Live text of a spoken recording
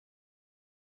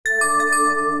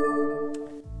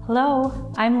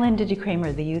Hello, I'm Linda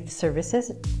DeCramer, the Youth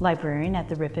Services Librarian at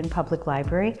the Ripon Public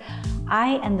Library.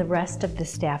 I and the rest of the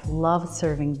staff love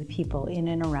serving the people in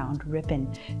and around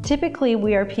Ripon. Typically,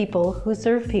 we are people who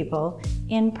serve people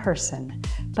in person,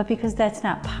 but because that's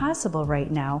not possible right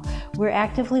now, we're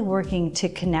actively working to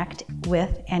connect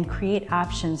with and create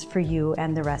options for you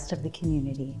and the rest of the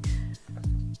community.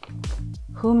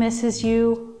 Who misses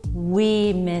you?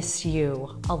 We miss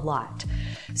you a lot.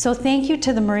 So thank you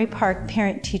to the Murray Park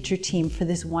parent-teacher team for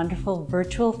this wonderful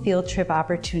virtual field trip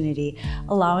opportunity,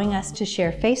 allowing us to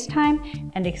share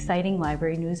FaceTime and exciting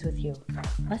library news with you.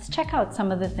 Let's check out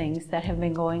some of the things that have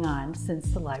been going on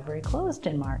since the library closed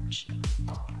in March.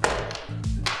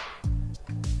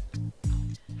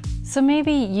 So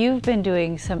maybe you've been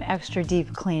doing some extra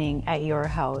deep cleaning at your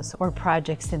house, or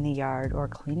projects in the yard, or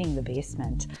cleaning the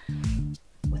basement.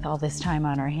 With all this time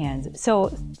on our hands.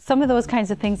 So some of those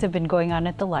kinds of things have been going on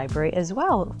at the library as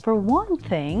well. For one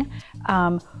thing,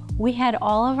 we had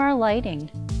all of our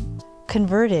lighting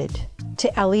converted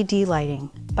to LED lighting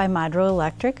by Modro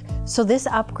Electric. So this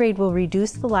upgrade will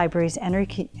reduce the library's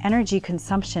energy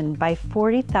consumption by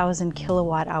 40,000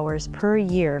 kilowatt hours per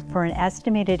year for an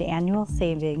estimated annual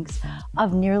savings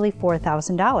of nearly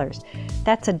 $4,000.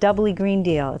 That's a doubly green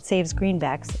deal. It saves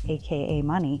greenbacks, AKA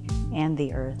money, and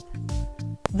the earth.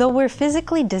 Though we're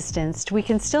physically distanced, we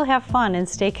can still have fun and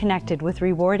stay connected with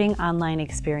rewarding online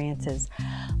experiences.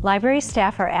 Library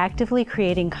staff are actively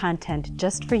creating content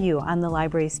just for you on the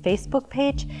library's Facebook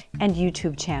page and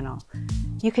YouTube channel.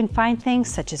 You can find things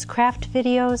such as craft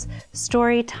videos,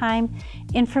 story time,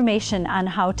 information on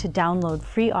how to download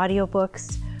free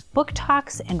audiobooks, book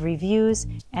talks and reviews,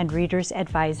 and reader's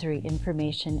advisory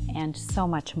information, and so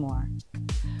much more.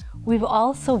 We've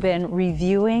also been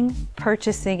reviewing,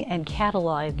 purchasing, and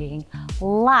cataloging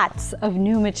lots of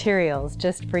new materials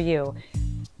just for you.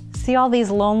 See all these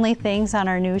lonely things on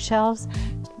our new shelves?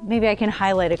 Maybe I can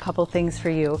highlight a couple things for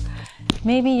you.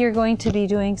 Maybe you're going to be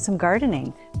doing some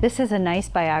gardening. This is a nice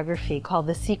biography called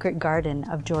The Secret Garden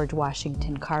of George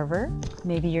Washington Carver.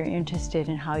 Maybe you're interested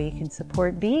in how you can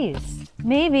support bees.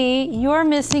 Maybe you're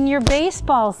missing your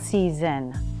baseball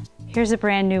season. Here's a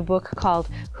brand new book called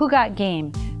Who Got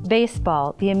Game?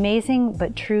 Baseball, the amazing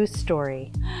but true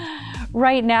story.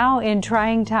 Right now, in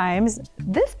trying times,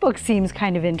 this book seems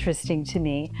kind of interesting to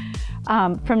me.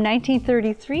 From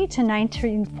 1933 to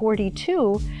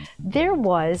 1942, there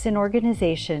was an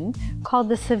organization called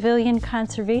the Civilian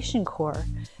Conservation Corps.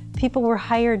 People were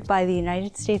hired by the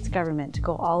United States government to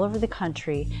go all over the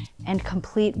country and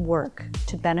complete work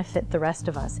to benefit the rest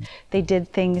of us. They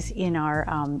did things in our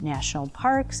national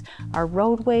parks, our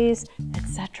roadways,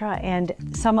 etc. And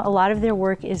a lot of their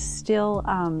work is still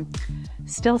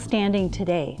standing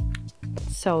today.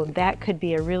 So that could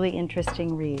be a really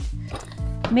interesting read.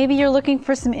 Maybe you're looking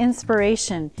for some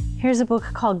inspiration. Here's a book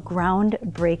called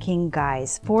Groundbreaking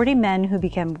Guys, 40 Men who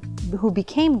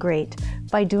became great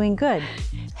by doing good.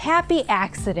 Happy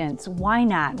accidents, why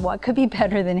not? What could be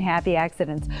better than happy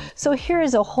accidents? So here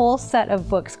is a whole set of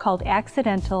books called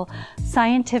Accidental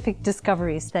Scientific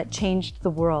Discoveries That Changed the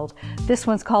World. This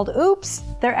one's called Oops,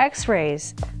 They're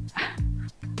X-Rays.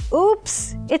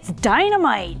 Oops, it's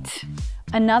dynamite.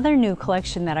 Another new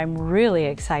collection that I'm really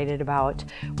excited about,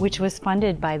 which was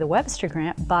funded by the Webster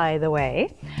Grant, by the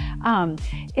way,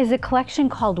 is a collection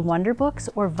called Wonder Books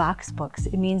or Vox Books.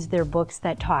 It means they're books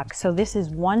that talk. So this is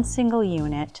one single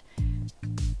unit.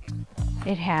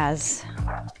 It has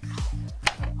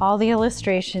all the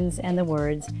illustrations and the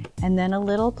words, and then a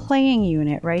little playing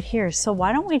unit right here. So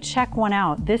why don't we check one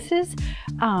out? This is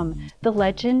The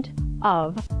Legend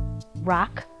of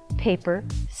Rock, Paper,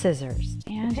 Scissors.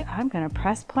 And I'm gonna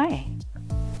press play.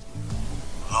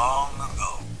 Long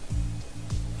ago,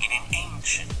 in an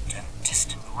ancient and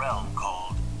distant realm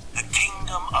called the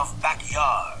Kingdom of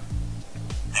Backyard,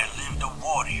 there lived a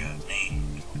warrior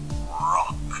named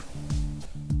Rock.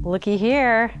 Looky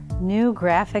here, new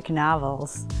graphic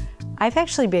novels. I've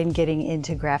actually been getting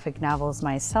into graphic novels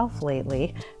myself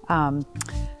lately.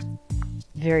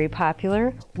 Very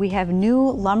popular. We have new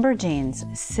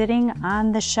Lumberjanes sitting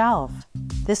on the shelf.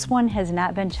 This one has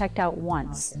not been checked out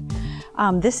once.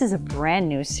 This is a brand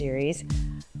new series,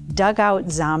 Dugout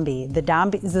Zombie.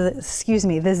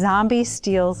 The zombie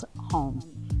steals home.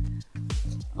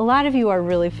 A lot of you are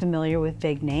really familiar with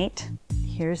Big Nate.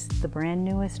 Here's the brand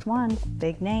newest one,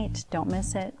 Big Nate, don't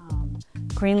miss it.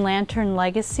 Green Lantern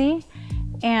Legacy.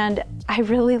 And I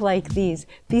really like these.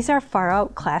 These are far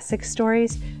out classic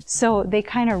stories, so they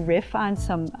kind of riff on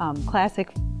some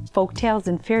classic folk tales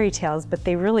and fairy tales, but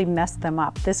they really mess them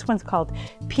up. This one's called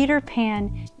Peter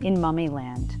Pan in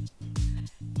Mummyland.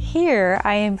 Here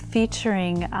I am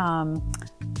featuring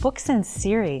books in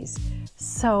series.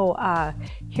 So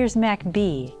here's Mac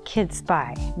B, Kid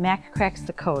Spy. Mac Cracks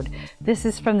the Code. This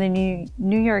is from the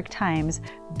New York Times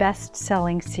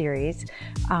best-selling series.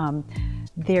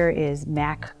 There is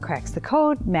Mac Cracks the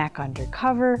Code, Mac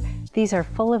Undercover. These are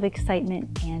full of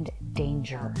excitement and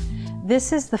danger.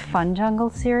 This is the Fun Jungle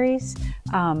series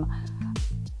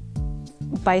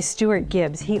by Stuart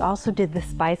Gibbs. He also did the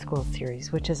Spy School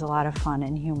series, which is a lot of fun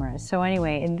and humorous. So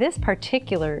anyway, in this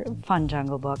particular Fun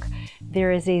Jungle book,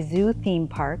 there is a zoo theme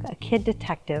park, a kid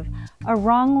detective, a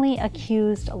wrongly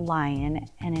accused lion,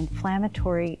 an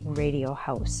inflammatory radio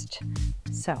host.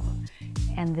 So,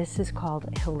 and this is called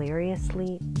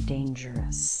Hilariously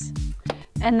Dangerous.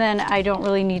 And then I don't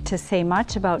really need to say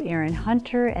much about Aaron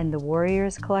Hunter and the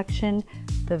Warriors collection,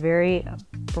 the very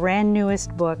brand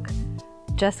newest book.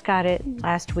 Just got it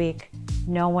last week.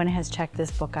 No one has checked this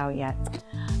book out yet.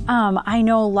 I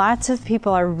know lots of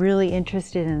people are really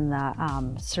interested in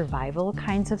the survival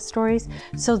kinds of stories.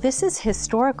 So this is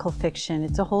historical fiction.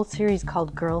 It's a whole series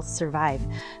called Girls Survive.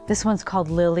 This one's called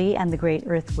Lily and the Great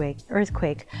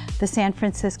Earthquake, the San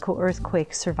Francisco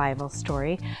Earthquake Survival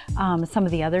Story. Some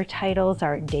of the other titles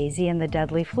are Daisy and the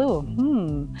Deadly Flu,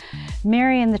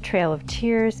 Mary and the Trail of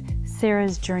Tears,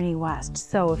 Sarah's Journey West.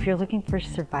 So if you're looking for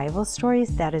survival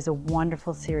stories, that is a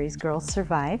wonderful series, Girls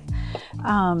Survive.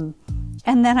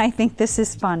 And then I think this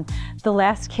is fun. The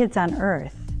Last Kids on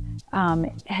Earth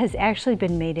has actually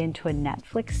been made into a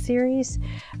Netflix series.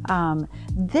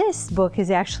 This book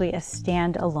is actually a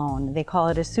standalone. They call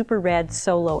it a super rad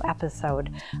solo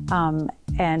episode.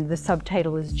 And the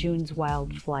subtitle is June's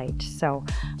Wild Flight. So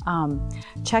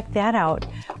check that out.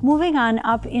 Moving on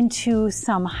up into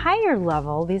some higher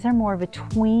level, these are more of a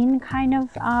tween kind of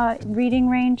reading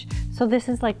range. So this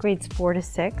is like grades 4 to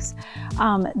 6.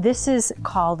 This is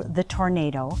called The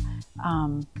Tornado.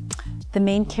 The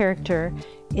main character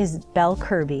is Bell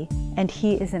Kirby, and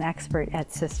he is an expert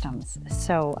at systems.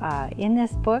 So in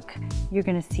this book, you're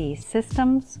going to see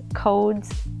systems, codes,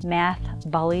 math,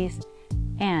 bullies,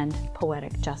 and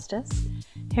poetic justice.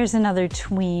 Here's another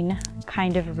tween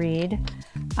kind of read,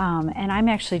 and I'm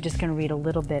actually just going to read a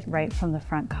little bit right from the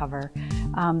front cover.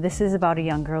 This is about a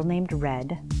young girl named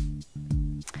Red.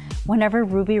 Whenever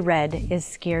Ruby Red is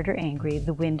scared or angry,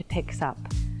 the wind picks up.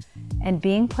 And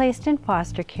being placed in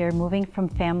foster care, moving from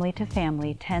family to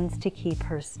family, tends to keep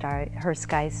her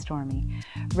skies stormy.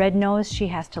 Red knows she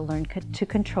has to learn to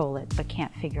control it, but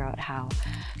can't figure out how.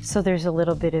 So there's a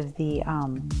little bit of the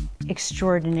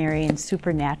extraordinary and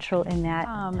supernatural in that.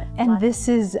 And this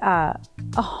is A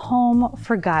Home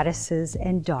for Goddesses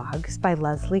and Dogs by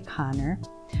Leslie Connor.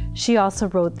 She also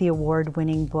wrote the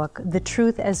award-winning book, The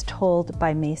Truth as Told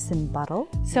by Mason Buttle.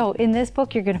 So in this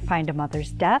book, you're going to find a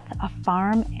mother's death, a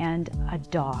farm, and a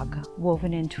dog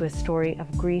woven into a story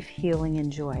of grief, healing,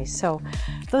 and joy. So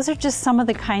those are just some of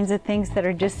the kinds of things that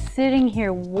are just sitting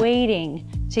here waiting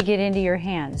to get into your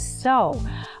hands. So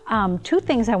two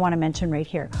things I want to mention right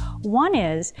here. One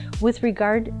is with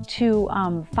regard to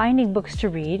finding books to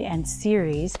read and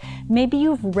series. Maybe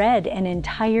you've read an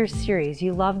entire series.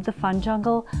 You loved The Fun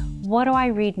Jungle. What do I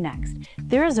read next?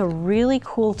 There is a really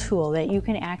cool tool that you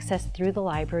can access through the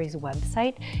library's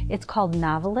website. It's called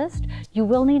Novelist. You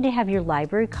will need to have your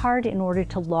library card in order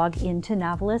to log into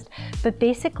Novelist, but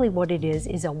basically what it is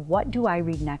a what do I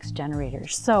read next generator.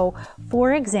 So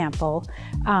for example,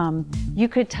 you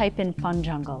could type in Fun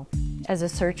Jungle as a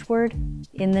search word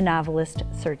in the Novelist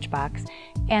search box,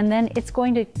 and then it's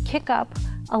going to kick up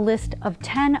a list of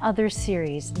 10 other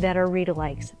series that are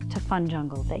read-alikes to Fun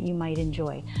Jungle that you might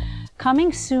enjoy.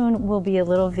 Coming soon will be a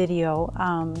little video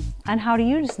on how to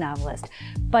use Novelist,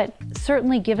 but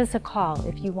certainly give us a call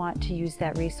if you want to use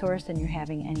that resource and you're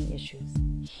having any issues.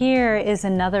 Here is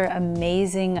another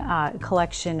amazing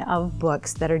collection of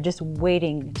books that are just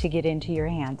waiting to get into your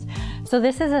hands. So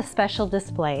this is a special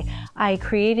display. I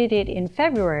created it in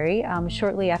February,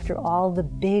 shortly after all the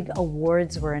big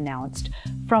awards were announced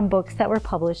from books that were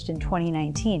published in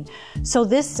 2019. So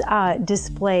this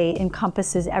display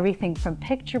encompasses everything from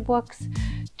picture books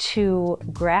to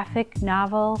graphic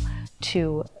novel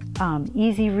to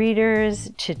easy readers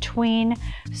to tween.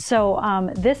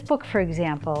 So this book, for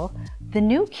example, The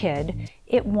New Kid,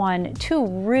 it won 2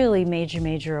 really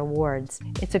major awards.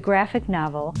 It's a graphic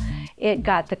novel. It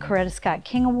got the Coretta Scott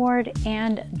King Award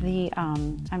and the,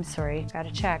 and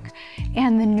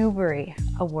the Newbery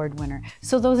Award winner.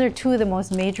 So those are 2 of the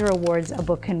most major awards a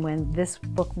book can win. This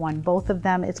book won both of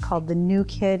them. It's called The New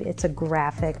Kid. It's a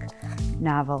graphic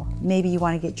novel. Maybe you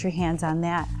want to get your hands on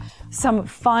that. Some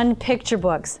fun picture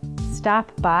books.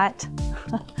 Stop Bot.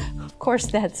 course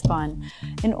that's fun.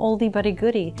 An oldie but a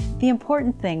goodie. The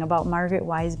important thing about Margaret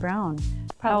Wise Brown.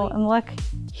 Oh, and look,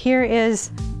 here is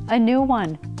a new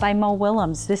one by Mo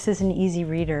Willems. This is an easy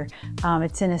reader.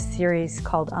 It's in a series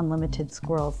called Unlimited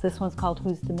Squirrels. This one's called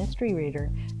Who's the Mystery Reader?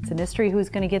 It's a mystery. Who's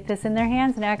going to get this in their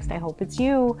hands next? I hope it's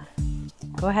you.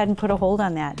 Go ahead and put a hold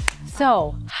on that.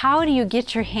 So, how do you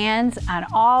get your hands on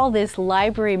all this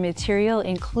library material,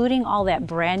 including all that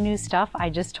brand new stuff I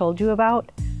just told you about?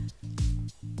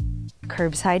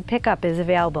 Curbside pickup is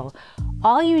available.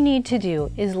 All you need to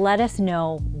do is let us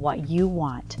know what you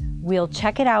want. We'll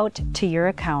check it out to your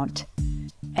account,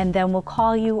 and then we'll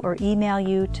call you or email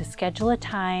you to schedule a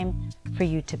time for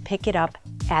you to pick it up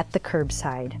at the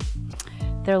curbside.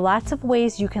 There are lots of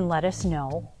ways you can let us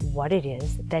know what it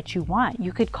is that you want.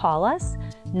 You could call us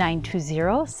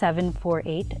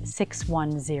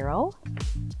 920-748-610.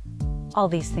 All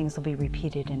these things will be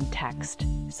repeated in text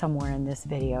somewhere in this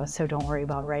video, so don't worry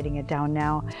about writing it down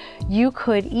now. You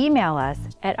could email us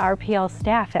at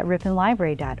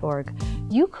rplstaff@riponlibrary.org.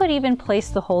 You could even place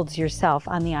the holds yourself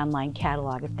on the online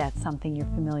catalog if that's something you're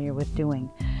familiar with doing.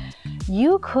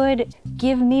 You could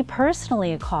give me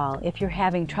personally a call if you're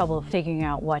having trouble figuring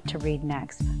out what to read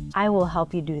next. I will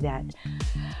help you do that.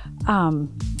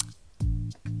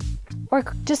 Or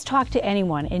just talk to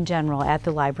anyone in general at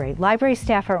the library. Library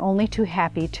staff are only too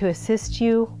happy to assist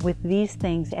you with these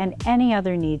things and any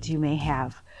other needs you may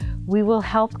have. We will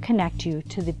help connect you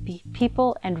to the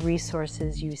people and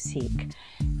resources you seek.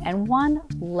 And one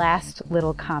last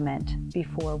little comment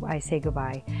before I say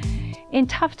goodbye. In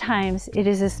tough times, it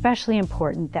is especially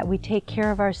important that we take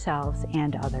care of ourselves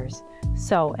and others.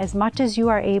 So, as much as you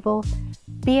are able,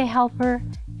 be a helper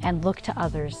and look to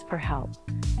others for help.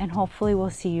 And hopefully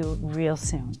we'll see you real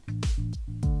soon.